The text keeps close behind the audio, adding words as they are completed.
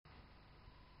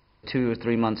2 or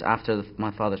 3 months after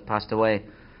my father's passed away,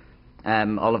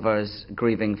 Oliver is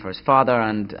grieving for his father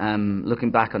and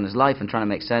looking back on his life and trying to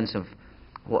make sense of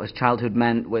what his childhood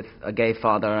meant with a gay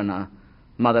father and a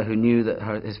mother who knew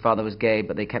that his father was gay,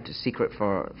 but they kept it secret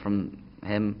from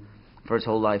him for his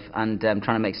whole life, and trying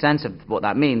to make sense of what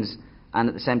that means. And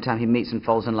at the same time, he meets and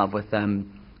falls in love with a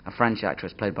French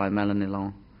actress played by Melanie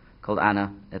Laurent called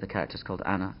Anna. The character's called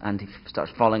Anna, and he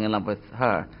starts falling in love with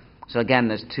her. So again,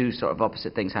 there's two sort of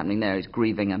opposite things happening there. He's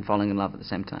grieving and falling in love at the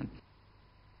same time.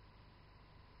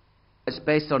 It's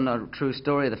based on a true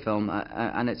story of the film,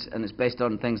 and it's based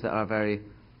on things that are very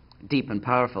deep and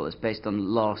powerful. It's based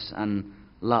on loss and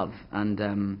love, and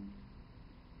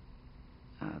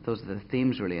those are the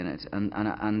themes really in it,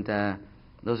 and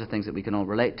those are things that we can all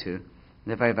relate to.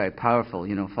 They're very, very powerful.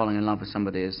 You know, falling in love with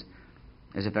somebody is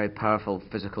a very powerful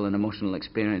physical and emotional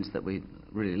experience that we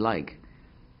really like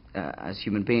as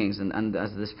human beings, and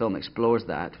as this film explores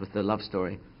that with the love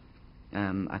story,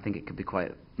 I think it could be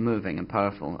quite moving and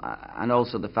powerful. And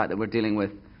also the fact that we're dealing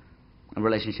with a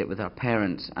relationship with our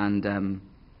parents and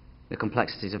the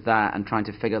complexities of that, and trying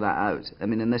to figure that out. I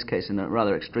mean, in this case, in a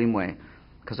rather extreme way,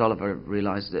 because Oliver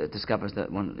discovers that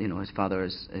his father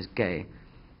is gay,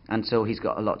 and so he's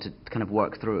got a lot to kind of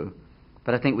work through.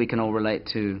 But I think we can all relate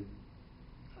to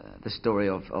the story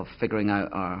of figuring out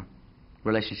our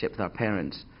relationship with our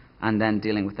parents, and then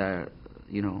dealing with their,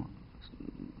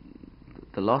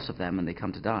 the loss of them when they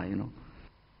come to die,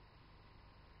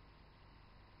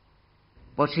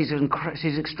 But she's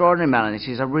extraordinary, Melanie.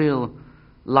 She's a real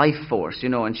life force,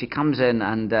 and she comes in,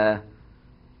 and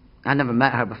I never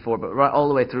met her before, but right all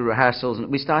the way through rehearsals,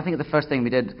 and I think the first thing we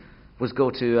did was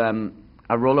go to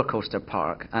a roller coaster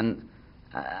park and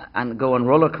go on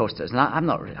roller coasters. And I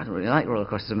don't really like roller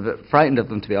coasters. I'm a bit frightened of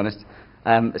them, to be honest.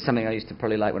 It's something I used to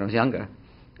probably like when I was younger.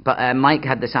 But Mike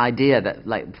had this idea that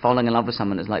falling in love with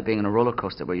someone is like being on a roller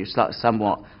coaster, where you start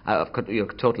somewhat you're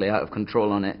totally out of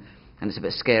control on it, and it's a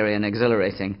bit scary and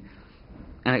exhilarating,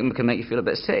 and it can make you feel a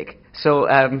bit sick. So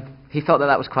he thought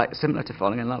that was quite similar to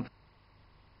falling in love.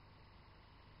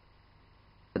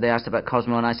 They asked about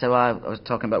Cosmo, and I said, well, I was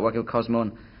talking about working with Cosmo,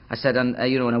 and I said, in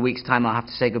a week's time I'll have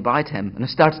to say goodbye to him. And I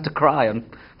started to cry in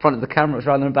front of the camera. It was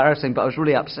rather embarrassing, but I was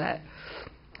really upset.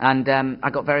 And I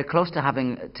got very close to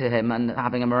him and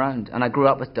having him around. And I grew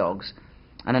up with dogs,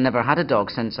 and I never had a dog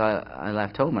since I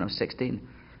left home when I was 16.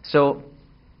 So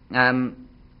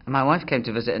my wife came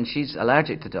to visit, and she's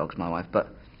allergic to dogs, my wife, but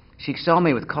she saw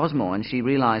me with Cosmo, and she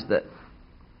realized that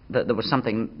there was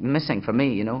something missing for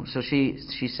me, So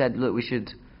she said, look,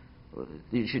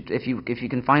 you should if you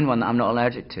can find one that I'm not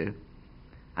allergic to.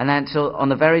 And then so on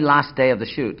the very last day of the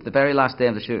shoot,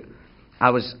 I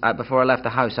was before I left the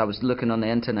house, I was looking on the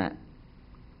internet,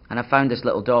 and I found this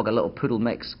little dog, a little poodle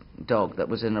mix dog that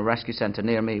was in a rescue centre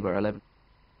near me where I live.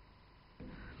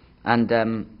 And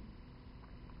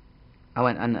I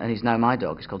went, and he's now my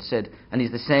dog. He's called Sid, and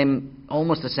he's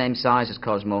almost the same size as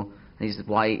Cosmo. And he's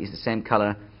white, he's the same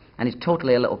colour, and he's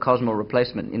totally a little Cosmo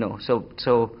replacement,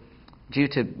 So due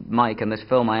to Mike and this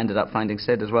film, I ended up finding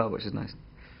Sid as well, which is nice.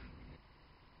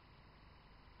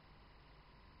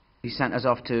 He sent us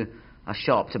off to a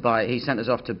shop to buy. He sent us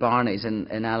off to Barney's in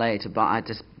LA to buy. I had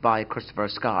to buy Christopher a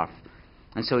scarf,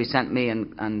 and so he sent me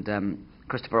and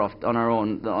Christopher off on our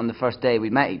own. On the first day we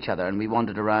met each other, and we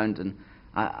wandered around, and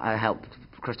I helped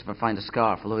Christopher find a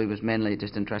scarf, although he was mainly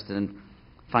just interested in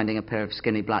finding a pair of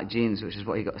skinny black jeans, which is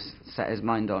what he got set his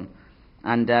mind on.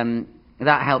 And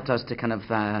that helped us to kind of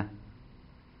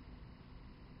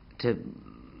to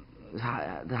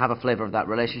have a flavour of that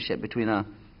relationship between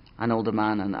an older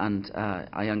man and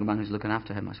a younger man who's looking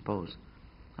after him, I suppose.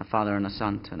 A father and a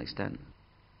son, to an extent.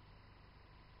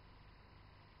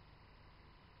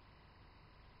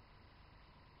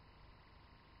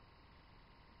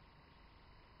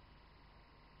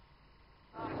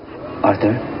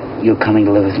 Arthur, you're coming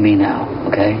to live with me now,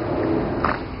 okay?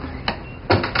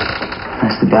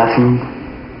 That's the bathroom.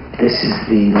 This is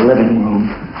the living room.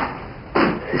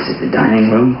 This is the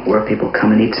dining room where people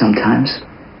come and eat sometimes.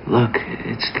 Look,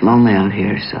 it's lonely out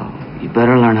here, so you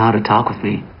better learn how to talk with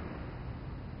me.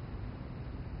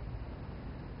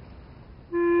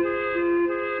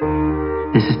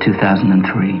 This is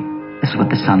 2003. This is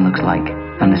what the sun looks like,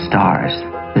 and the stars.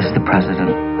 This is the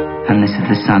president. And this is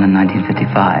the sun in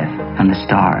 1955, and the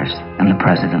stars, and the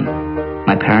president.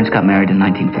 My parents got married in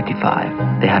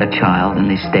 1955. They had a child, and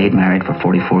they stayed married for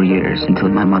 44 years until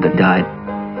my mother died.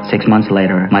 6 months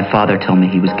later, my father told me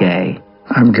he was gay.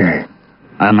 I'm gay.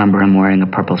 I remember him wearing a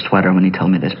purple sweater when he told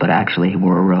me this, but actually he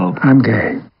wore a robe. I'm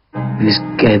gay. He was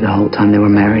gay the whole time they were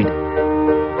married.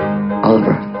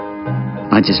 Oliver,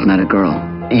 I just met a girl.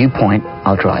 You point,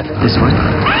 I'll drive. This way.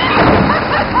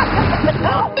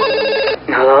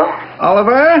 Hello?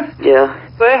 Oliver? Yeah.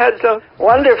 They had some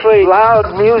wonderfully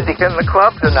loud music in the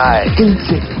club tonight.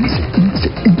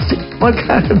 What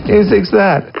kind of music's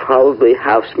that? Probably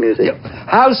house music.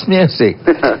 House music.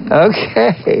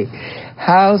 Okay.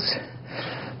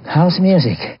 House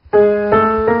music.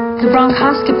 The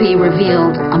bronchoscopy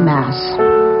revealed a mass.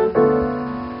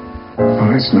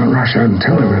 Well, let's not rush out and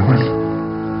tell everyone.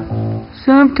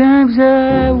 Sometimes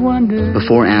I wonder.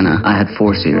 Before Anna, I had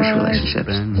 4 serious relationships.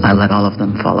 I let all of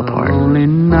them fall apart. Lonely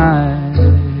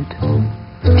night.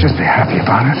 Just be happy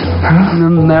about it, huh? The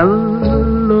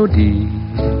melody.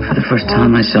 For the first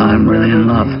time I saw I'm really in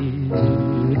love.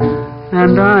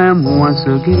 And I am once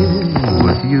again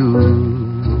with you.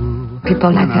 People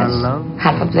like us,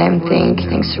 half of them think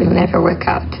things will never work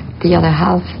out. The other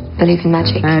half believe in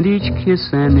magic. And each kiss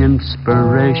an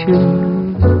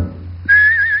inspiration.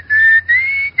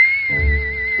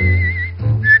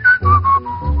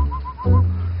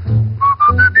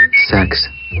 Sex,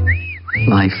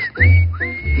 life,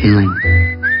 healing,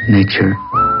 nature,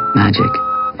 magic.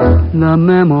 The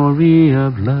memory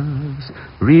of love's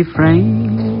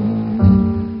refrain.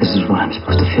 This is what I'm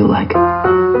supposed to feel like.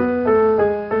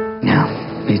 Yeah,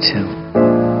 me too.